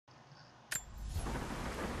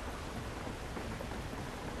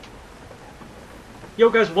Yo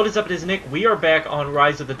guys, what is up? It is Nick. We are back on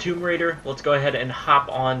Rise of the Tomb Raider. Let's go ahead and hop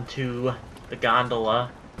on to the gondola.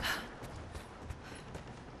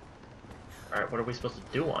 Alright, what are we supposed to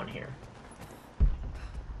do on here?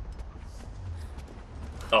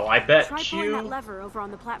 Oh, I bet Try pulling that lever over on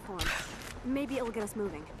the platform. Maybe it'll get us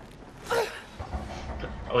moving.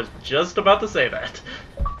 I was just about to say that.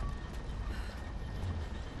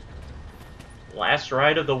 Last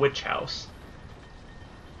ride of the witch house.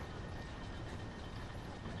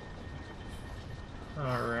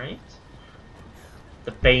 Alright.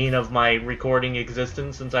 The bane of my recording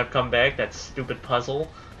existence since I've come back, that stupid puzzle.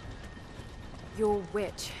 Your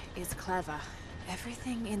witch is clever.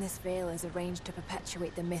 Everything in this veil is arranged to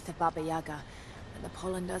perpetuate the myth of Baba Yaga, and the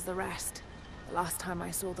pollen does the rest. The last time I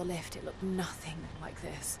saw the lift, it looked nothing like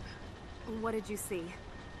this. What did you see?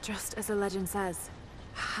 Just as the legend says,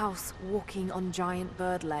 a house walking on giant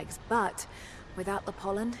bird legs, but without the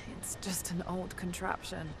pollen, it's just an old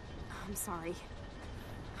contraption. I'm sorry.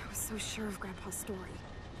 I was so sure of Grandpa's story.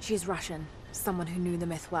 She's Russian, someone who knew the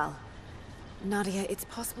myth well. Nadia, it's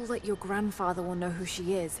possible that your grandfather will know who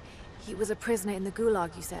she is. He was a prisoner in the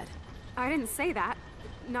Gulag, you said. I didn't say that.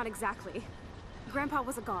 Not exactly. Grandpa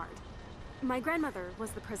was a guard. My grandmother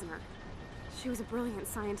was the prisoner. She was a brilliant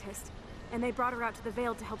scientist, and they brought her out to the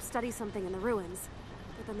Vale to help study something in the ruins.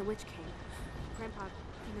 But then the witch came. Grandpa,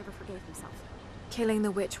 he never forgave himself. Killing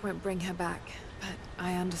the witch won't bring her back, but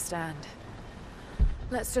I understand.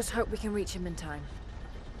 Let's just hope we can reach him in time.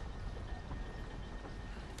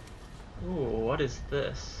 Ooh, what is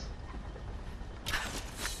this?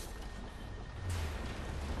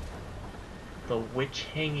 The witch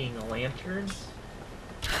hanging lanterns?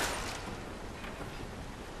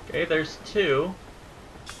 Okay, there's two.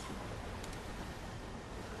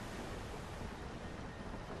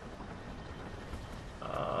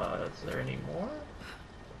 Is there any more?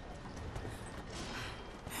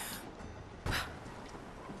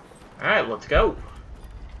 Alright, let's go.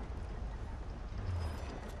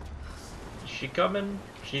 Is she coming?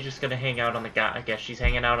 She's just gonna hang out on the I guess she's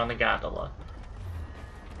hanging out on the gondola.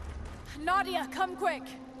 Nadia, come quick!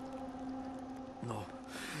 No.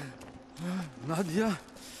 Nadia?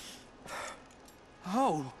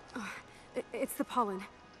 How? It's the pollen.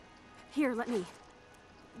 Here, let me.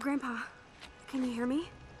 Grandpa, can you hear me?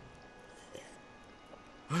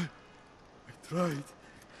 I tried.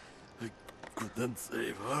 I couldn't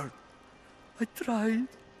save her. I tried.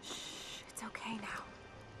 Shh, it's okay now.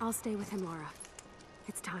 I'll stay with him, Laura.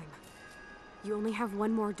 It's time. You only have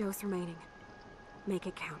one more dose remaining. Make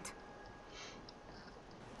it count.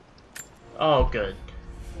 Oh, good.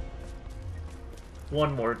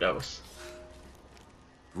 One more dose.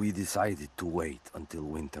 We decided to wait until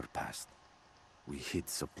winter passed. We hid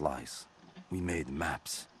supplies. We made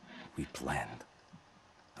maps. We planned.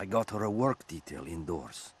 I got her a work detail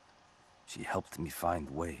indoors. She helped me find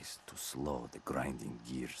ways to slow the grinding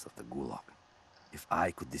gears of the Gulag. If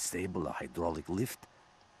I could disable a hydraulic lift,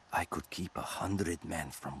 I could keep 100 men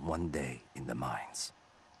from one day in the mines.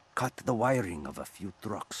 Cut the wiring of a few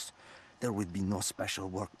trucks. There would be no special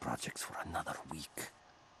work projects for another week.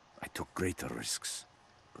 I took greater risks,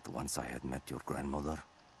 but once I had met your grandmother,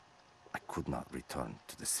 I could not return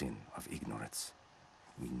to the sin of ignorance.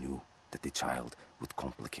 We knew that the child would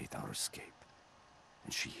complicate our escape,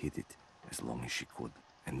 and she hid it as long as she could.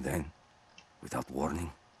 And then, without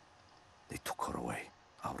warning, they took her away.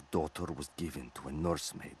 Our daughter was given to a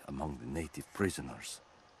nursemaid among the native prisoners,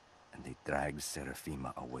 and they dragged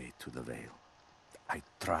Seraphima away to the Vale. I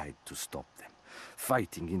tried to stop them,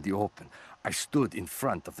 fighting in the open. I stood in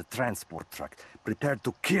front of the transport truck, prepared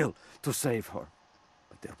to kill to save her.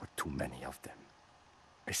 But there were too many of them.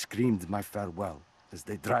 I screamed my farewell as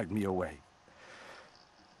they dragged me away.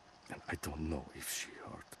 And I don't know if she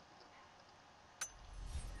heard.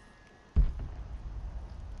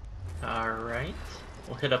 Alright.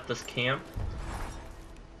 We'll hit up this camp.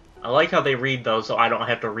 I like how they read those so I don't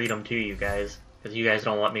have to read them to you guys. Because you guys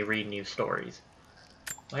don't let me read new stories.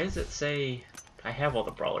 Why does it say... I have all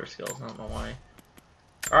the brawler skills, I don't know why.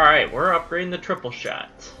 Alright, we're upgrading the triple shot.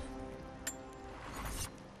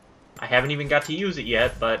 I haven't even got to use it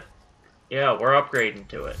yet, but... yeah, we're upgrading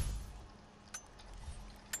to it.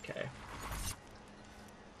 Okay.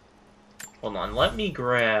 Hold on, let me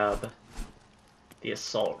grab the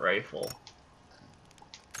assault rifle.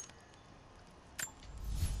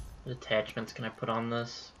 What attachments can I put on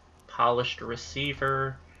this? Polished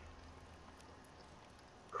receiver.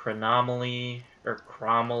 Chronomaly, or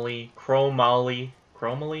chromoly.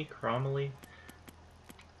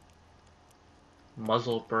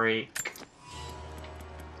 Muzzle brake.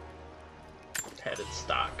 Padded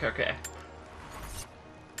stock, okay.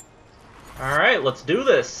 Alright, let's do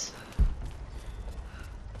this.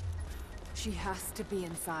 She has to be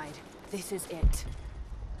inside. This is it.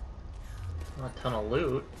 A ton of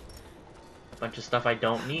loot. Bunch of stuff I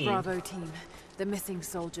don't need. Bravo team. The missing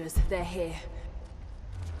soldiers, they're here.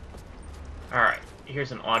 Alright,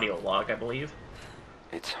 here's an audio log, I believe.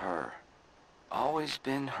 It's her. Always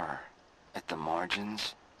been her. At the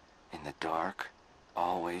margins, in the dark,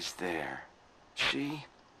 always there. She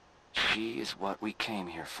is what we came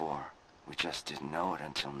here for. We just didn't know it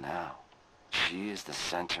until now. She is the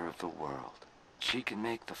center of the world. She can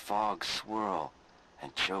make the fog swirl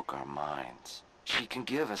and choke our minds. She can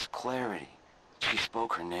give us clarity. She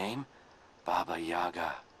spoke her name, Baba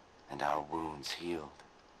Yaga, and our wounds healed.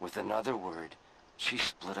 With another word, she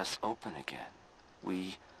split us open again.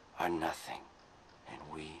 We are nothing, and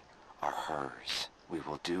we are hers. We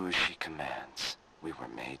will do as she commands. We were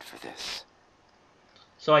made for this.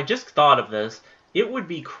 So I just thought of this. It would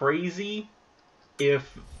be crazy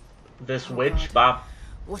if this witch,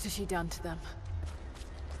 What has she done to them?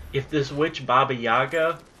 If this witch Baba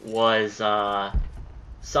Yaga was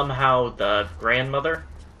somehow the grandmother,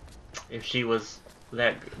 if she was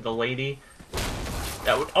the lady,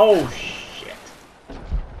 that would, oh shit.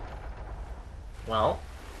 Well,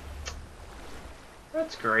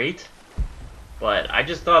 that's great. But I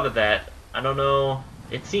just thought of that. I don't know.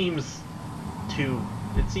 It seems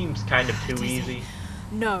kind of too easy.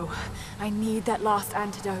 No, I need that last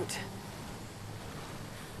antidote.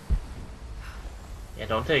 Yeah,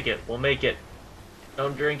 don't take it. We'll make it.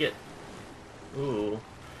 Don't drink it. Ooh.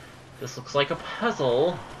 This looks like a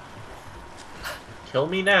puzzle. Kill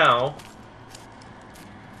me now.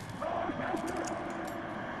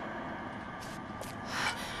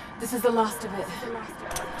 This is the last of it.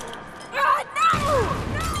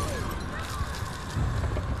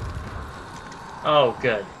 Oh,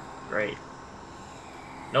 good. Great.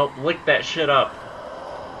 Nope, lick that shit up.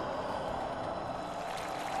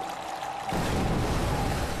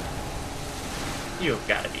 You've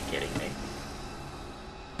got to be kidding me.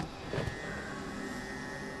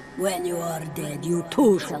 When you are dead, you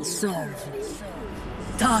too shall serve.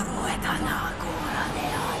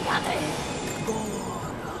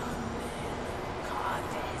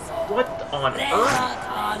 What on earth?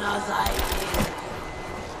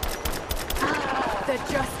 They're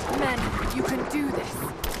just men. You can do this.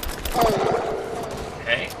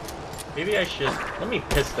 Okay. Maybe I should... Let me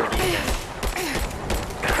pistol these guys.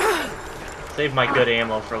 Save my good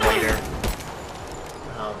ammo for later.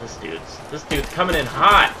 Oh, this dude's coming in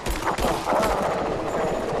hot.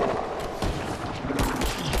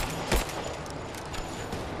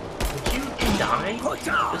 Would you die?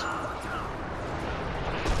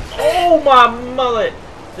 Oh my mullet!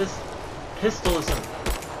 This pistol is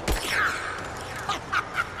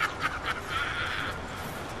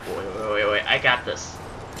Wait, I got this.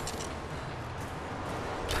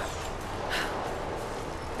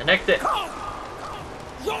 Connect it.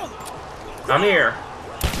 I'm here.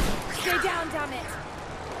 Stay down, damn it.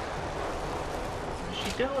 What's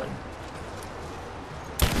she doing?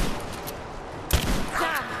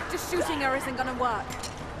 Damn, just shooting her isn't gonna work.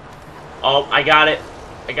 Oh, I got it.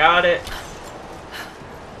 I got it.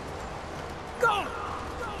 Go!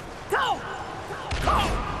 Go!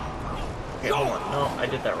 Okay, hold on. No, I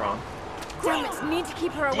did that wrong. Damn it, need to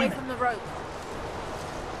keep her away from the rope.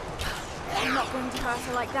 I'm not going to hurt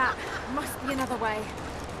her like that. Must be another way.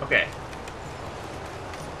 Okay.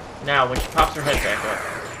 Now, when she pops her head back up,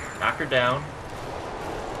 knock her down.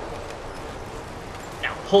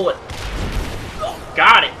 Now, pull it.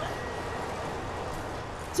 Got it.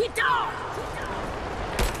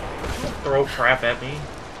 Don't throw crap at me.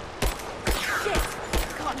 Shit!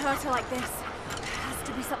 Can't hurt her like this. Has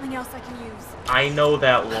to be something else I can use. I know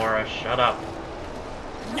that, Laura. Shut up.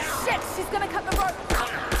 Shit! She's gonna cut the rope!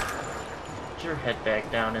 Put your head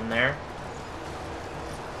back down in there.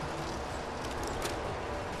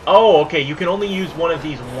 Oh, okay. You can only use one of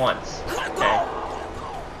these once. Okay.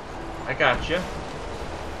 I got you.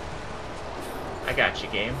 I got you,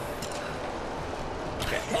 game.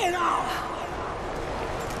 Okay.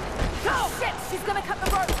 Oh shit! She's gonna cut the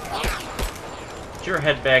rope! Put your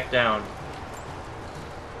head back down.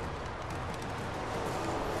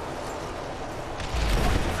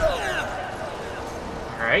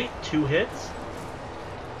 Alright, 2 hits.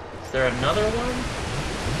 Is there another one?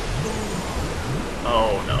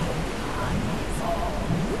 Oh no.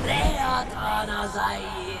 Where am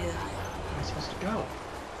I supposed to go?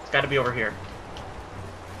 It's gotta be over here.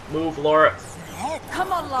 Move, Laura.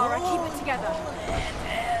 Come on, Laura, keep it together.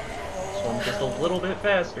 Swim just a little bit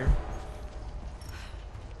faster.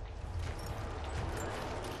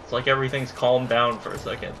 It's like everything's calmed down for a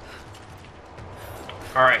second.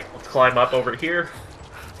 Alright, let's climb up over here.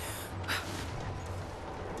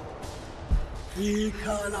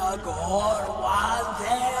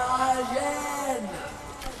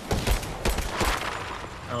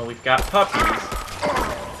 Oh, we've got puppies.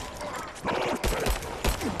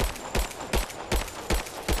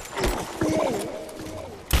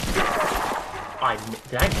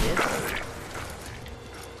 Did I miss?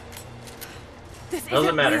 This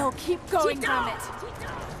Doesn't matter. Real. Keep going, damn it.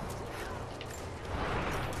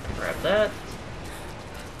 Grab that.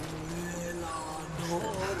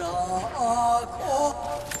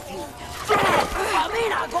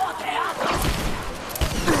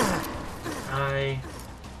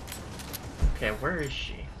 Okay, where is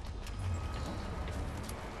she?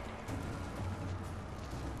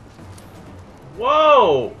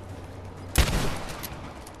 Whoa!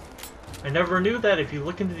 I never knew that if you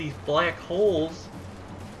look into these black holes.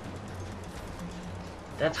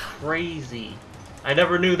 That's crazy. I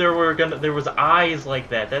never knew there was eyes like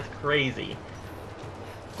that. That's crazy.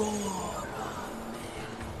 Dude.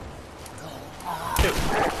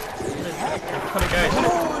 There's a ton of guys.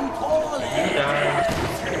 You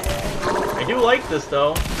die. I do like this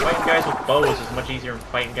though. Fighting guys with bows is much easier than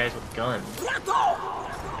fighting guys with guns.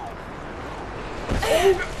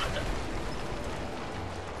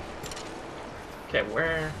 Okay,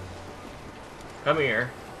 where? Come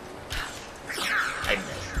here. I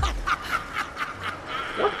missed.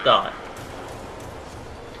 What the?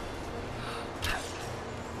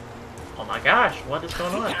 Oh my gosh, what is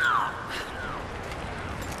going on?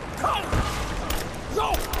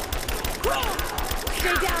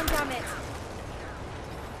 Stay down, damn it.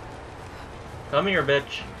 Come here,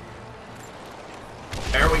 bitch.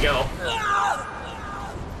 There we go.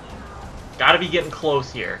 Gotta be getting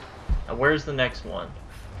close here. Now, where's the next one?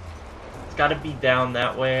 It's gotta be down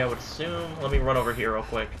that way, I would assume. Let me run over here real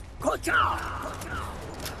quick. What's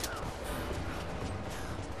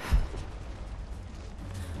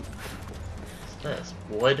this?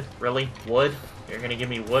 Wood? Really? Wood? You're gonna give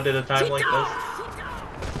me wood at a time like this?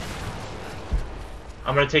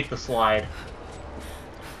 I'm gonna take the slide.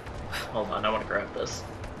 Hold on, I wanna grab this.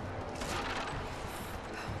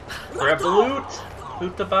 Grab the loot!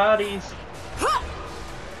 Loot the bodies!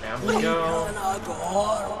 Down we go.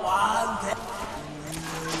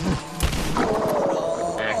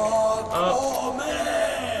 Back up.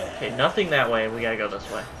 Okay, nothing that way. We gotta go this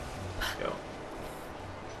way. Let's go.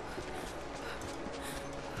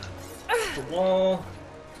 The wall.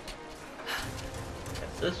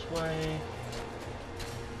 Get this way.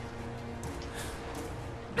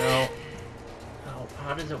 No. Oh,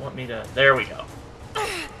 how does it want me to... There we go.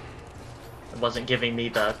 It wasn't giving me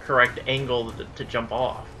the correct angle to jump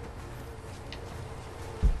off.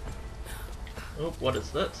 Oop, what is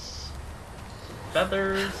this?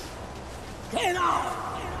 Feathers.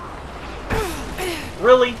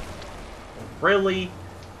 Really? Really?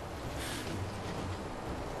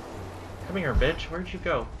 Come here, bitch. Where'd you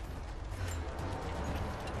go?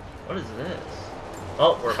 What is this?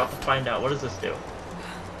 Oh, we're about to find out. What does this do?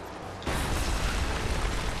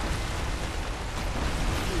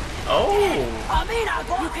 Oh!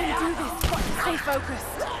 You can do this. Stay focused.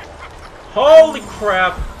 Holy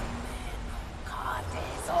crap!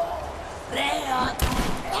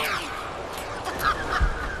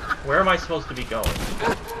 Where am I supposed to be going?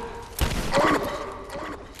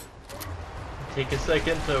 Take a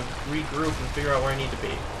second to regroup and figure out where I need to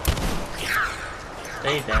be.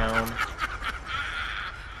 Stay down.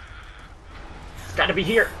 It's gotta be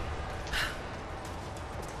here!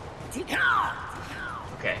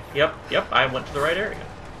 Okay, yep, I went to the right area.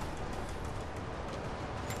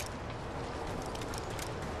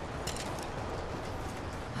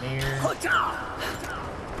 Here.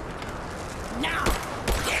 Now.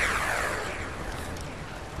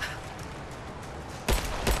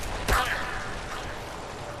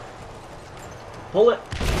 Pull it.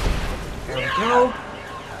 There we go. How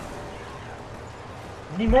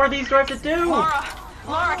many more of these do I have to do?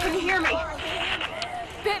 Laura, can you hear me?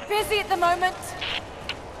 Bit busy at the moment.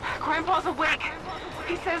 Grandpa's awake.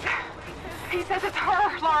 He says it's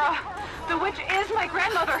her, Laura. The witch is my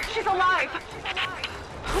grandmother. She's alive.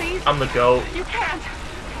 Please. I'm the goat. You can't.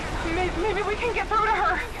 Maybe we can get through to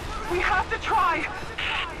her. We have to try.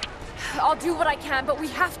 I'll do what I can, but we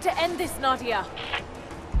have to end this, Nadia.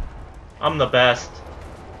 I'm the best.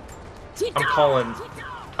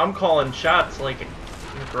 I'm calling shots like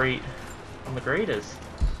I'm the greatest.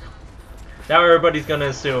 Now everybody's gonna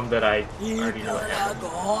assume that I already know it. How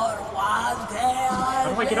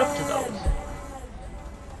do I get up to those?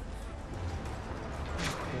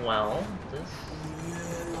 Well, this...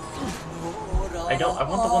 I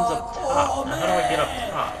want the ones up top. Now, how do I get up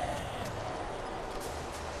top?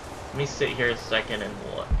 Let me sit here a second and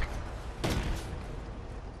look.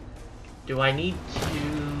 Do I need to...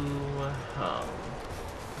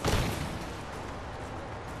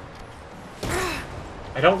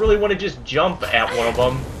 I don't really want to just jump at one of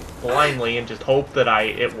them blindly and just hope that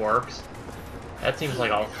it works. That seems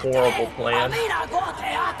like a horrible plan.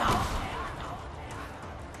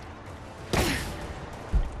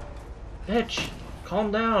 Bitch,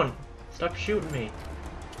 calm down. Stop shooting me.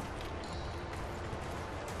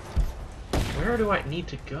 Where do I need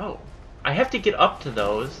to go? I have to get up to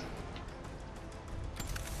those.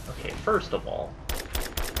 Okay, first of all,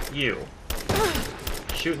 you.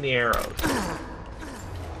 Shooting the arrows.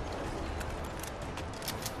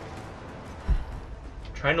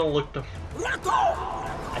 Trying to look to...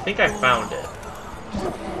 I think I found it.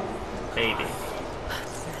 Maybe.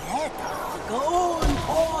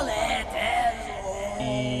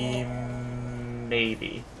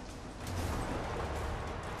 Maybe.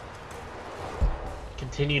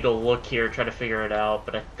 Continue to look here, try to figure it out,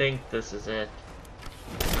 but I think this is it.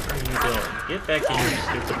 What are you doing? Get back in your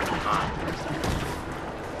stupid pot.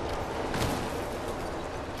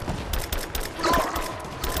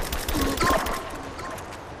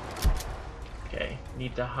 Okay,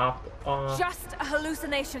 need to hop off. Just a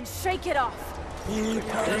hallucination. Shake it off.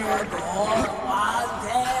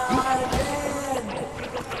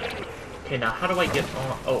 Okay, now how do I get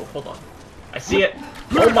on? Oh, hold on. I see it.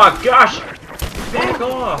 Oh my gosh! Back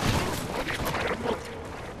off!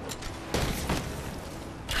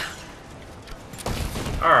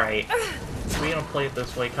 Alright. We gonna play it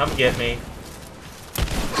this way. Come get me.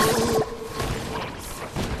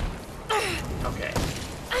 Okay.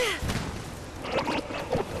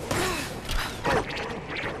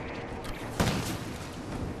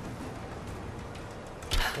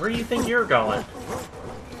 Where do you think you're going?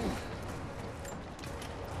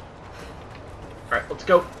 Alright, let's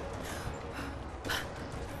go.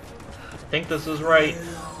 I think this is right.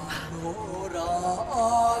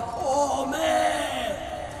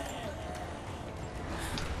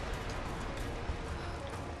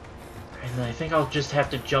 And I think I'll just have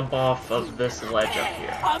to jump off of this ledge up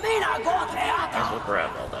here. Might as well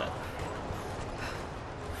grab all that.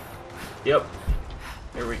 Yep.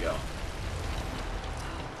 Here we go.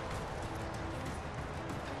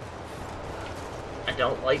 I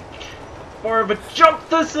don't like how far of a jump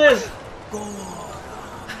this is!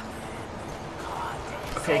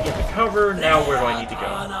 Okay, get the cover. Now where do I need to go?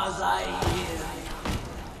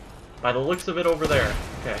 By the looks of it over there.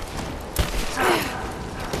 Okay.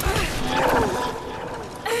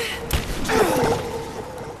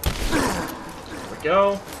 There we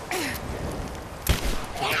go.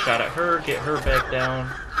 Take a shot at her, get her back down,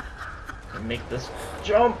 and make this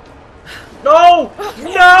jump. No!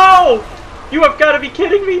 No! You have got to be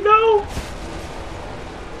kidding me! No!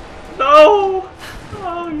 No!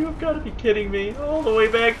 Oh, you've got to be kidding me. All the way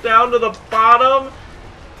back down to the bottom?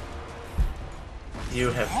 You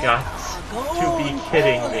have got to be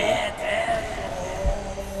kidding me.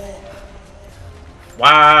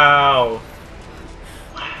 Wow.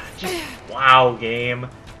 Just wow, game.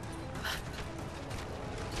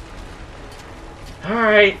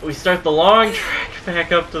 Alright, we start the long trek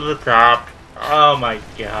back up to the top. Oh my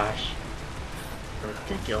gosh.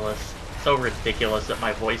 Ridiculous. So ridiculous that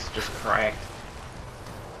my voice just cracked.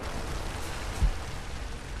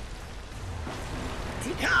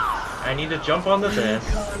 I need to jump onto this.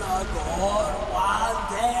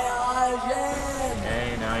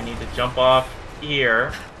 Okay, now I need to jump off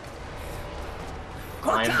here.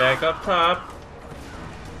 Climb back up top.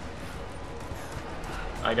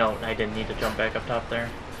 I didn't need to jump back up top there.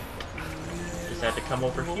 Just had to come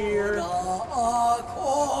over here. To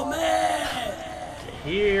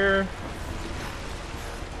here.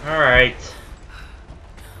 Alright.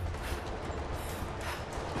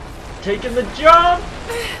 Taking the jump!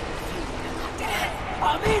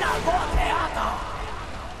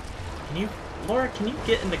 Can you, Laura, can you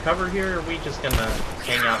get into cover here, or are we just gonna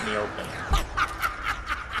hang out in the open?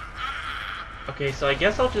 Okay, so I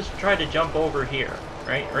guess I'll just try to jump over here.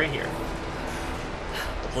 Right here.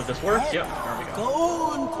 Hopefully this works. Yep, there we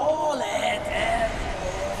go.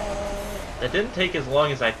 That didn't take as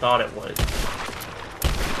long as I thought it would.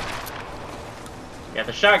 Yeah,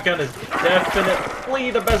 the shotgun is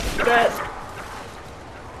definitely the best bet.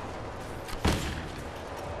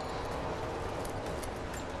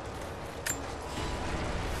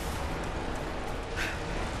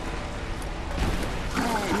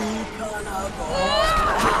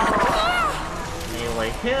 Melee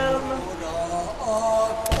him.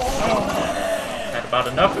 about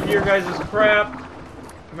enough of your guys' crap.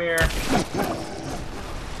 Come here.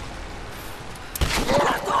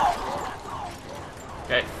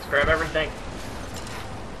 Okay, let's grab everything.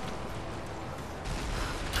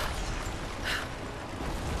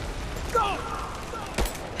 Go!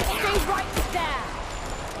 Stay right there!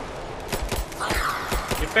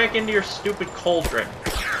 Get back into your stupid cauldron.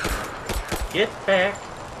 Get back.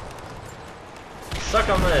 Suck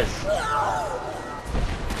on this. Is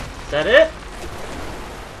that it?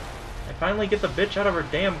 I finally get the bitch out of her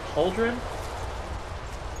damn cauldron?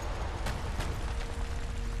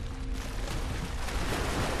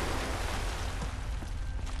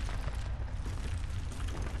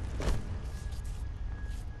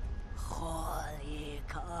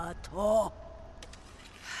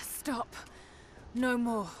 Stop. No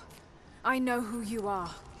more. I know who you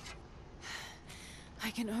are.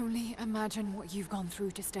 I can only imagine what you've gone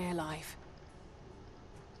through to stay alive.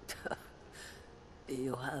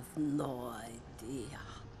 You have no idea.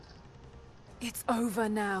 It's over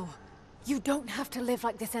now. You don't have to live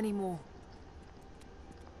like this anymore.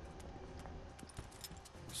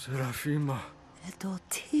 Serafima.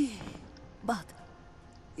 Edoti, but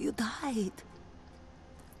you died.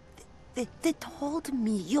 They told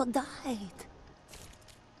me you died.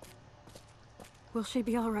 Will she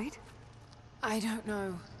be all right? I don't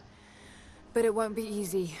know. But it won't be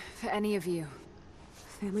easy for any of you.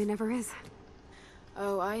 Family never is.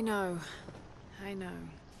 Oh, I know. I know.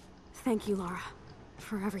 Thank you, Lara,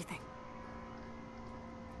 for everything.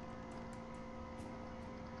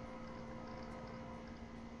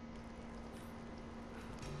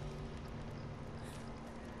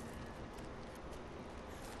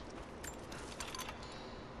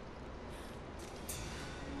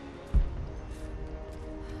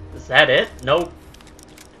 Is that it? No.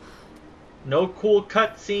 No cool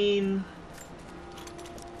cutscene.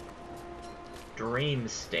 Dream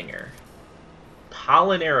Stinger.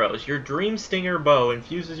 Pollen arrows. Your Dream Stinger bow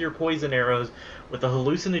infuses your poison arrows with a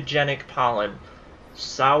hallucinogenic pollen,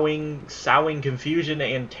 sowing confusion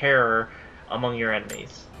and terror among your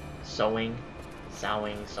enemies. Sowing.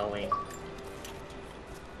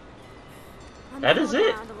 That is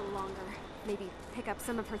it. Around a little longer. Maybe pick up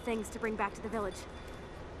some of her things to bring back to the village.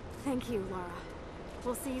 Thank you, Lara.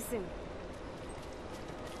 We'll see you soon.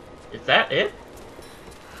 Is that it?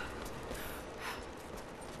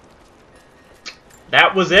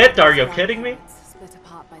 That was it? Are you kidding me? Split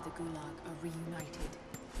apart by the Gulag are reunited.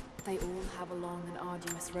 They all have a long and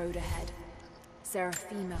arduous road ahead.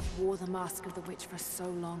 Seraphima wore the mask of the witch for so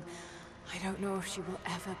long, I don't know if she will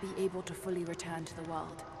ever be able to fully return to the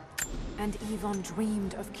world. And Yvonne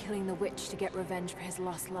dreamed of killing the witch to get revenge for his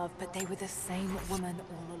lost love, but they were the same woman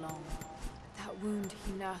all along. That wound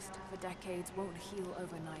he nursed for decades won't heal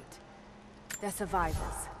overnight. They're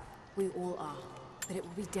survivors. We all are. But it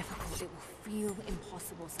will be difficult. It will feel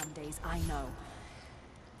impossible some days, I know.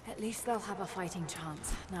 At least they'll have a fighting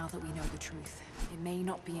chance, now that we know the truth. It may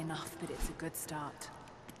not be enough, but it's a good start.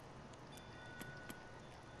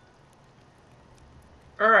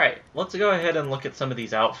 Alright, let's go ahead and look at some of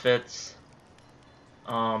these outfits.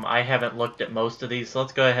 I haven't looked at most of these, so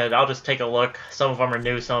let's go ahead. I'll just take a look. Some of them are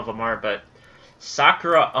new, some of them aren't, but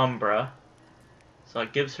Sakura Umbra. So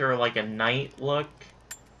it gives her like a night look.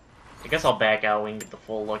 I guess I'll back out, we can get the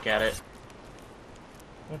full look at it.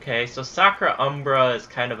 Okay, so Sakura Umbra is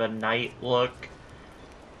kind of a night look.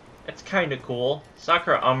 It's kind of cool.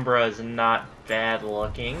 Sakura Umbra is not bad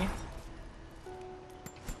looking.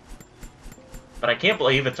 But I can't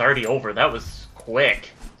believe it's already over. That was quick.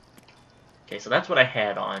 Okay, so that's what I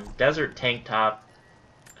had on. Desert tank top.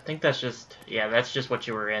 I think that's just... yeah, that's just what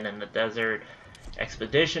you were in the desert.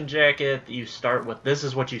 Expedition jacket. You start with... this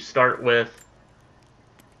is what you start with.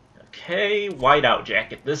 Okay, whiteout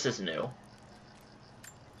jacket. This is new.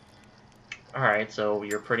 Alright, so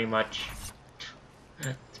you're pretty much...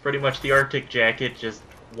 it's pretty much the Arctic jacket, just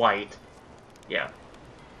white. Yeah.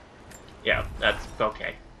 Yeah, that's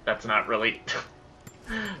okay. That's not really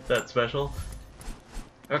that special.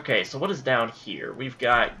 Okay, so what is down here? We've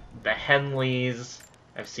got the Henleys.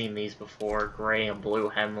 I've seen these before. Gray and blue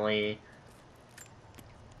Henley.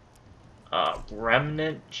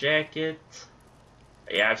 Remnant jacket.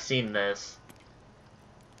 Yeah, I've seen this.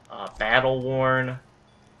 Battle worn.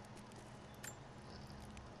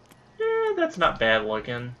 That's not bad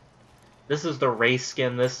looking. This is the race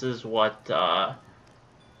skin. This is what that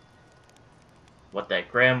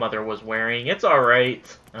grandmother was wearing. It's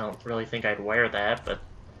alright. I don't really think I'd wear that, but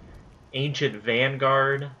Ancient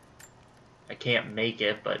Vanguard. I can't make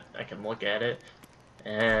it, but I can look at it.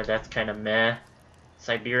 That's kind of meh.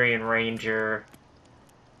 Siberian Ranger.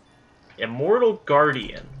 Immortal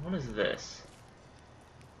Guardian. What is this?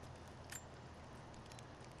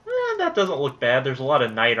 that doesn't look bad. There's a lot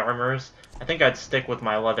of knight armors. I think I'd stick with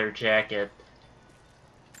my leather jacket.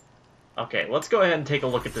 Okay, let's go ahead and take a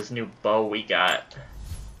look at this new bow we got.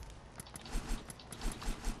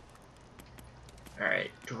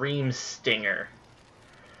 Alright, Dream Stinger.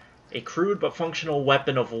 A crude but functional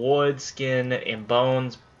weapon of wood, skin, and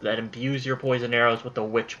bones that imbues your poison arrows with the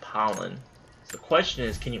witch pollen. So the question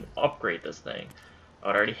is, can you upgrade this thing? Oh,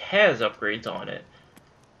 it already has upgrades on it.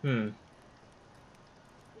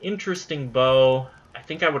 Interesting bow. I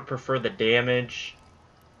think I would prefer the damage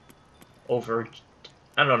over...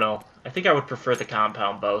 I don't know. I think I would prefer the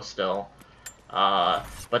compound bow still.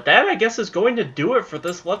 But that, I guess, is going to do it for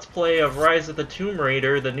this Let's Play of Rise of the Tomb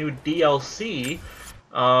Raider, the new DLC.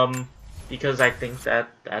 Because I think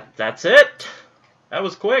that's it. That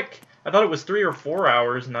was quick. I thought it was 3 or 4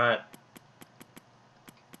 hours, not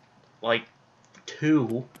like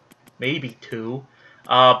 2, maybe 2.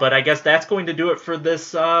 But I guess that's going to do it for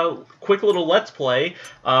this quick little Let's Play.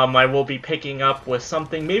 I will be picking up with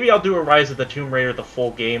something. Maybe I'll do a Rise of the Tomb Raider, the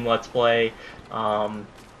full game Let's Play.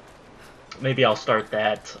 Maybe I'll start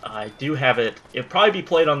that. I do have it. It'll probably be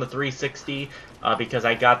played on the 360 because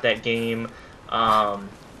I got that game. I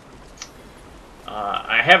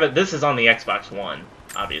have it. This is on the Xbox One,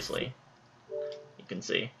 obviously. You can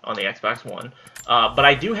see on the Xbox One. But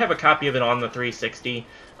I do have a copy of it on the 360.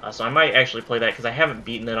 So I might actually play that because I haven't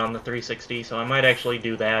beaten it on the 360. So I might actually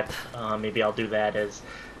do that. Maybe I'll do that as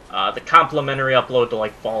the complimentary upload to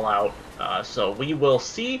like Fallout. So we will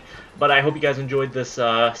see. But I hope you guys enjoyed this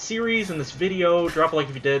series and this video. Drop a like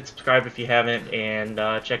if you did, subscribe if you haven't,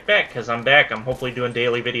 and check back because I'm back. I'm hopefully doing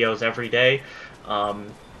daily videos every day.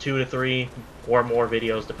 2 to 3 or more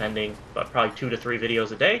videos depending, but probably 2 to 3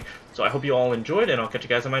 videos a day. So I hope you all enjoyed, and I'll catch you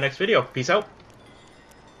guys in my next video. Peace out.